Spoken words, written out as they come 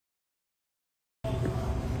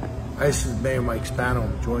This is Mayor Mike Spano.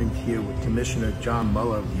 I'm joined here with Commissioner John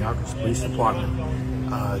Muller of the Yonkers Police Department.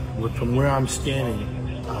 From where I'm standing,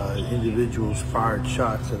 individuals fired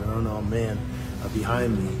shots at an unknown man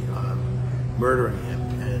behind me, murdering him.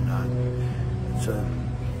 And it's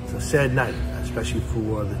a sad night, especially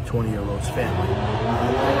for the 20-year-old's family.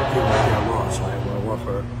 Given their loss, I want to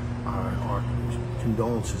offer our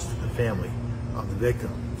condolences to the family of the victim.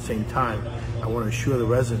 At the same time, I want to assure the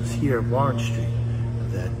residents here of Lawrence Street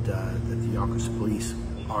that the Yonkers Police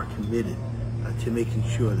are committed to making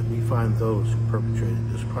sure that we find those who perpetrated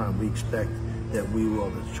this crime. We expect that we will.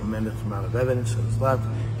 There's a tremendous amount of evidence that is left,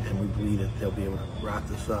 and we believe that they'll be able to wrap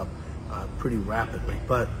this up pretty rapidly.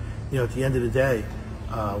 But at the end of the day,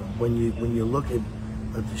 when you look at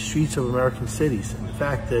the streets of American cities, and the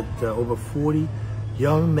fact that over 40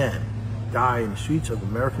 young men die in the streets of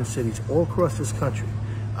American cities all across this country,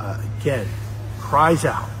 again, cries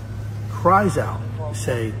out to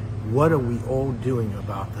say, what are we all doing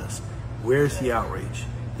about this? Where's the outrage?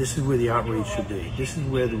 This is where the outrage should be. This is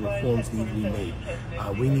where the reforms need to be made.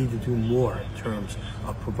 We need to do more in terms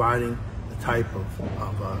of providing the type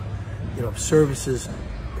of services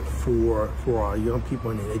for our young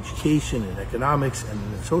people in education and economics and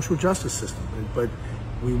the social justice system. But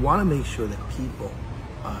we want to make sure that people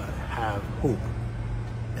have hope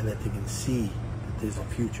and that they can see that there's a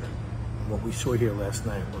future. And what we saw here last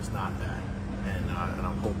night was not that. And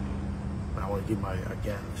I'm hoping. I want to give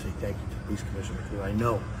again, say thank you to the police commissioner, because I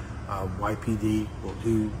know YPD will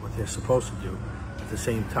do what they're supposed to do. At the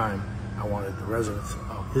same time, I wanted the residents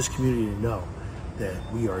of this community to know that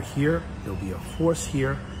we are here, there'll be a force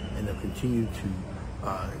here, and they'll continue to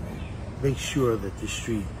make sure that this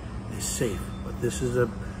street is safe. But this is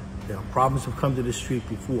problems have come to this street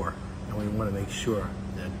before, and we want to make sure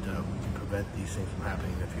that we can prevent these things from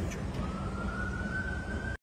happening in the future.